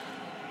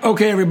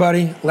Okay,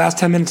 everybody, last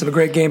 10 minutes of a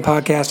great game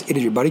podcast. It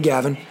is your buddy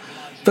Gavin.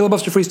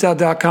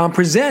 FilibusterFreestyle.com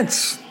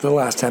presents the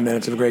last 10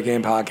 minutes of a great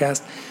game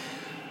podcast.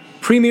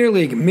 Premier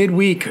League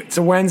midweek. It's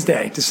a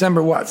Wednesday,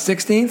 December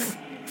 16th?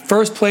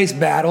 First place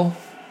battle.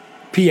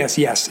 P.S.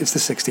 Yes, it's the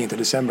 16th of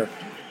December.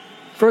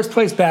 First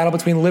place battle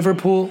between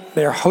Liverpool.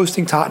 They are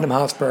hosting Tottenham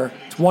Hotspur.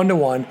 It's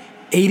 1-1,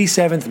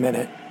 87th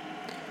minute.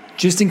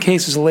 Just in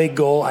case there's a late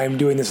goal, I am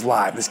doing this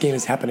live. This game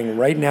is happening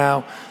right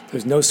now.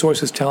 There's no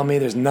sources telling me.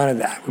 There's none of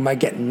that. We might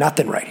get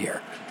nothing right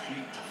here.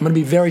 I'm going to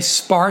be very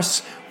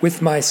sparse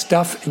with my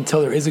stuff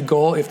until there is a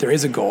goal, if there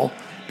is a goal,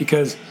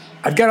 because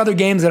I've got other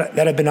games that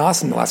have been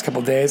awesome the last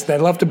couple of days that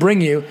I'd love to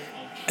bring you,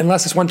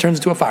 unless this one turns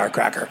into a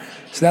firecracker.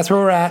 So that's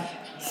where we're at.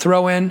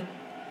 Throw in,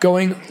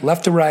 going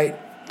left to right,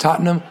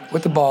 Tottenham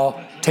with the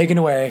ball, taken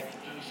away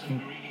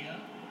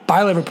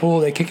by Liverpool.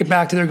 They kick it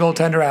back to their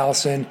goaltender,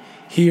 Alisson.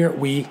 Here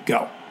we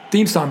go.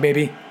 Theme song,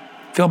 baby.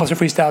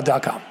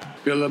 FilibusterFreestyle.com.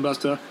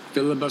 Filibuster,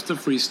 filibuster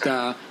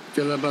freestyle.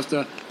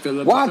 Filibuster,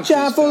 filibuster. Watch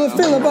out for the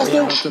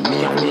filibuster.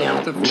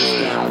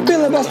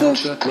 Filibuster.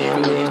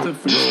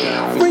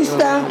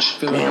 Freestyle.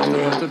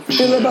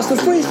 Filibuster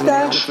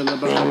freestyle.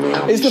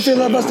 It's the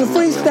filibuster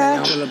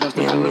freestyle.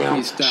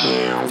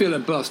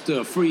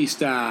 Filibuster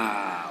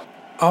freestyle.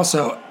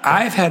 Also,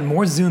 I've had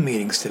more Zoom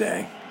meetings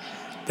today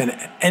than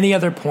any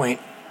other point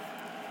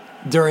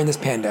during this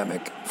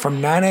pandemic,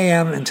 from 9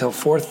 a.m. until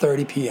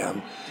 4:30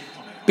 p.m.,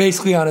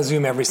 basically on a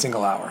Zoom every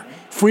single hour.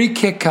 Free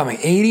kick coming,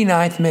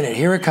 89th minute.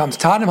 Here it comes.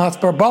 Tottenham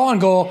Hotspur, ball on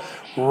goal,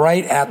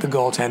 right at the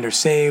goaltender.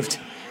 Saved,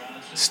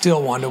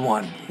 still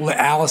 1-1.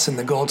 Alisson,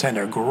 the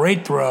goaltender,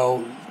 great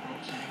throw,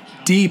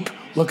 deep,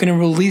 looking to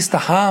release the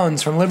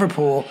Hounds from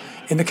Liverpool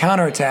in the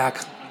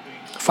counterattack.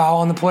 Foul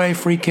on the play,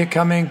 free kick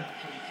coming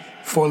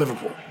for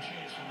Liverpool.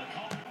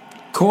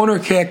 Corner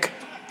kick,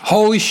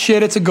 holy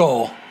shit, it's a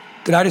goal.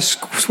 Did I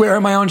just swear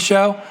on my own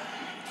show?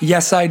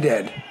 Yes, I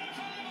did.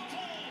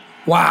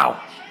 Wow.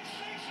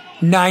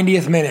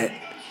 90th minute.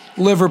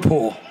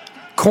 Liverpool.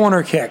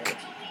 Corner kick.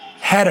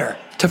 Header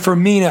to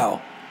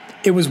Firmino.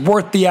 It was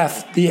worth the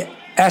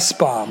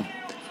S-bomb.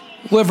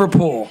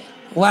 Liverpool.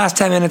 Last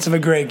 10 minutes of a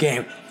great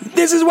game.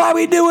 This is why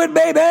we do it,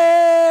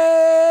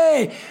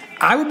 baby!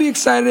 I would be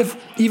excited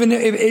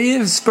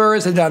if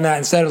Spurs had done that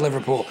instead of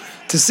Liverpool.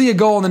 To see a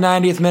goal in the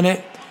 90th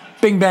minute,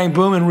 bing, bang,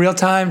 boom in real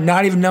time,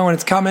 not even knowing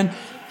it's coming.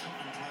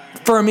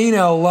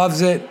 Firmino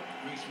loves it.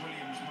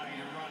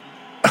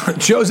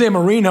 Jose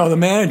Mourinho, the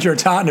manager of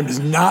Tottenham, does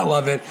not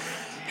love it.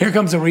 Here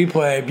comes a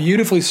replay,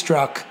 beautifully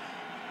struck.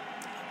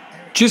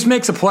 Just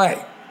makes a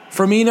play.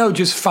 Firmino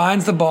just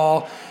finds the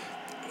ball.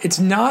 It's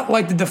not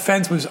like the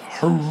defense was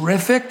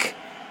horrific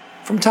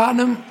from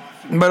Tottenham,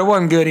 but it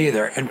wasn't good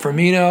either. And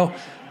Firmino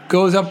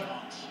goes up,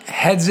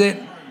 heads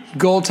it,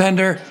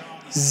 goaltender,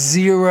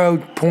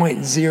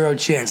 0.0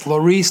 chance.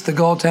 Lloris, the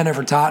goaltender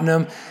for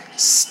Tottenham,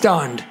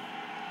 stunned.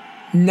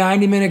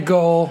 90-minute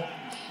goal.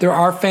 There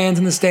are fans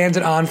in the stands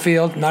at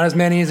Anfield. Not as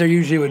many as there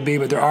usually would be,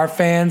 but there are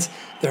fans.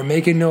 They're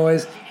making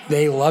noise.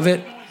 They love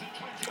it.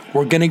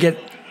 We're going to get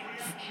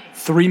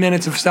 3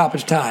 minutes of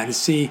stoppage time to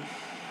see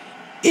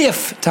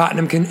if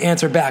Tottenham can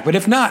answer back. But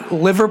if not,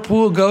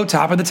 Liverpool go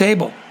top of the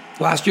table.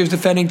 Last year's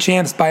defending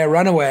champs by a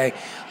runaway.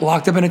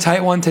 Locked up in a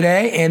tight one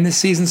today and this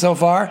season so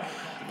far.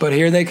 But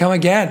here they come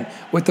again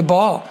with the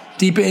ball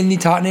deep in the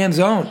Tottenham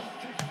zone.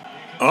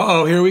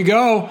 Uh-oh, here we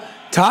go.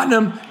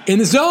 Tottenham in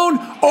the zone.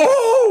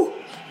 Oh!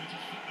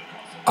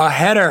 A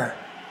header.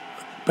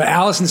 But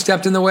Alisson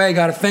stepped in the way,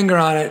 got a finger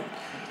on it.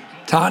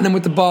 Tottenham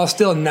with the ball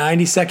still,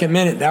 92nd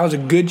minute. That was a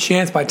good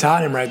chance by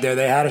Tottenham right there.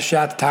 They had a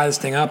shot to tie this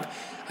thing up.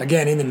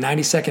 Again, in the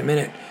 92nd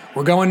minute.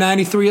 We're going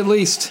 93 at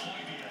least.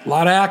 A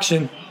lot of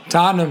action.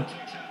 Tottenham,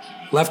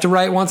 left to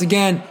right once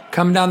again.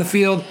 Coming down the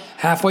field,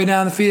 halfway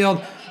down the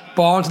field.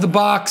 Ball into the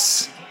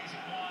box.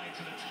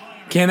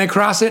 Can they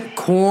cross it?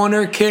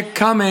 Corner kick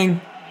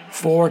coming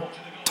for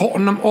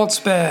Tottenham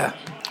Hotspur.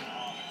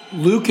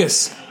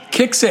 Lucas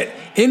kicks it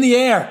in the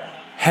air,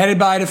 headed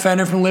by a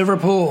defender from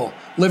Liverpool.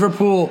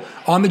 Liverpool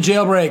on the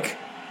jailbreak.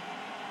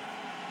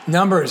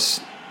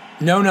 Numbers,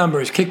 no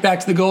numbers. Kick back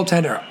to the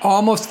goaltender.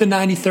 Almost to the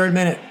 93rd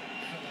minute.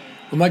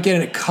 We might get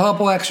in a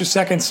couple extra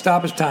seconds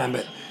stoppage time,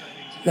 but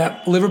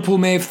that Liverpool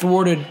may have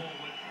thwarted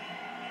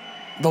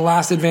the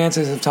last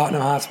advances of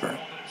Tottenham Hotspur.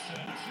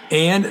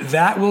 And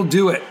that will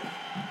do it.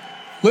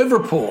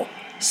 Liverpool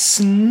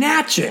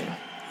snatching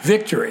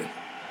victory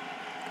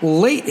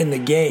late in the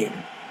game.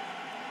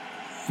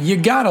 You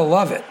gotta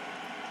love it.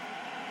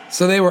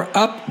 So they were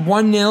up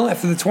 1-0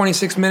 after the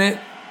 26th minute.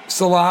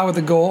 Salah with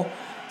the goal.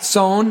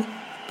 Son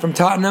from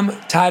Tottenham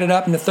tied it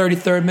up in the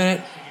 33rd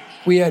minute.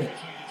 We had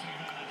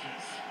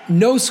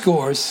no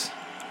scores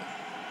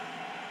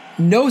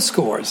until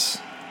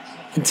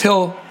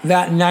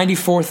that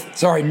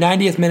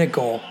 90th minute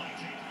goal.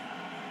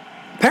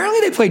 Apparently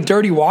they played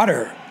dirty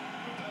water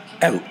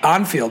at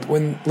Anfield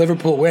when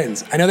Liverpool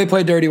wins. I know they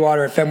play dirty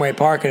water at Fenway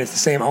Park and it's the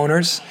same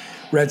owners,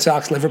 Red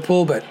Sox,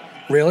 Liverpool, but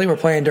really, we're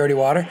playing dirty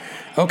water?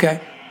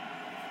 Okay.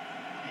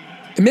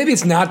 And maybe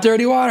it's not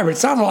dirty water, but it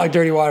sounds a lot like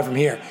dirty water from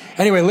here.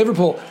 Anyway,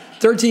 Liverpool,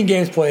 13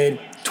 games played,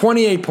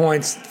 28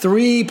 points,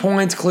 3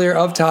 points clear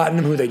of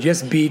Tottenham, who they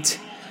just beat.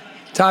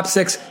 Top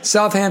 6,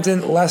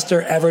 Southampton,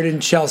 Leicester, Everton,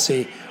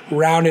 Chelsea,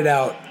 rounded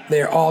out.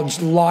 They're all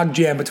log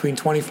jam between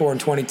 24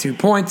 and 22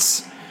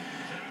 points.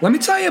 Let me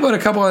tell you about a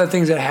couple other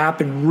things that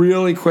happened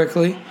really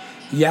quickly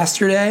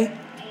yesterday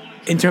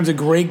in terms of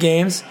great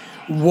games.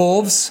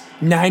 Wolves,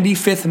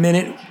 95th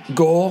minute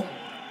goal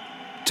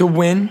to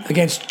win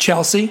against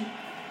Chelsea.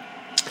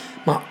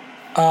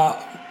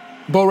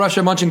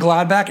 Borussia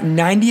Mönchengladbach,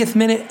 90th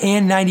minute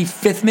and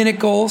 95th minute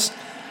goals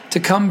to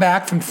come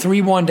back from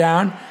 3-1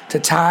 down to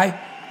tie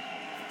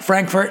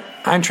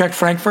Eintracht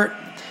Frankfurt.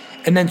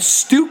 And then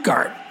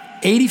Stuttgart,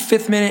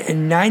 85th minute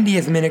and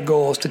 90th minute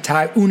goals to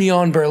tie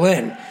Union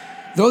Berlin.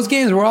 Those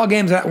games were all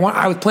games that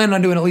I was planning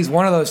on doing at least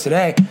one of those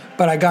today,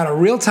 but I got a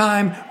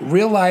real-time,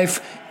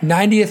 real-life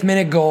 90th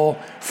minute goal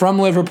from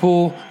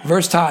Liverpool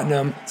versus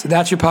Tottenham. So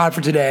that's your pod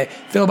for today.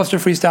 Filibuster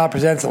Freestyle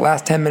presents the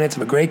last 10 minutes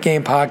of a great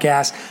game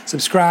podcast.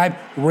 Subscribe,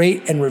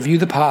 rate, and review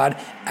the pod.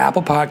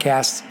 Apple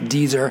Podcasts,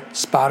 Deezer,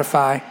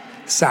 Spotify,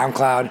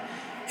 SoundCloud,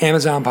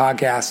 Amazon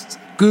Podcasts,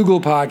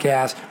 Google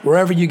Podcasts,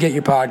 wherever you get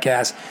your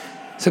podcasts.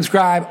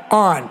 Subscribe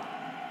on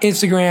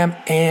Instagram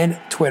and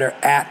Twitter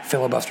at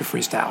Filibuster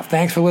Freestyle.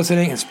 Thanks for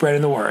listening and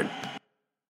spreading the word.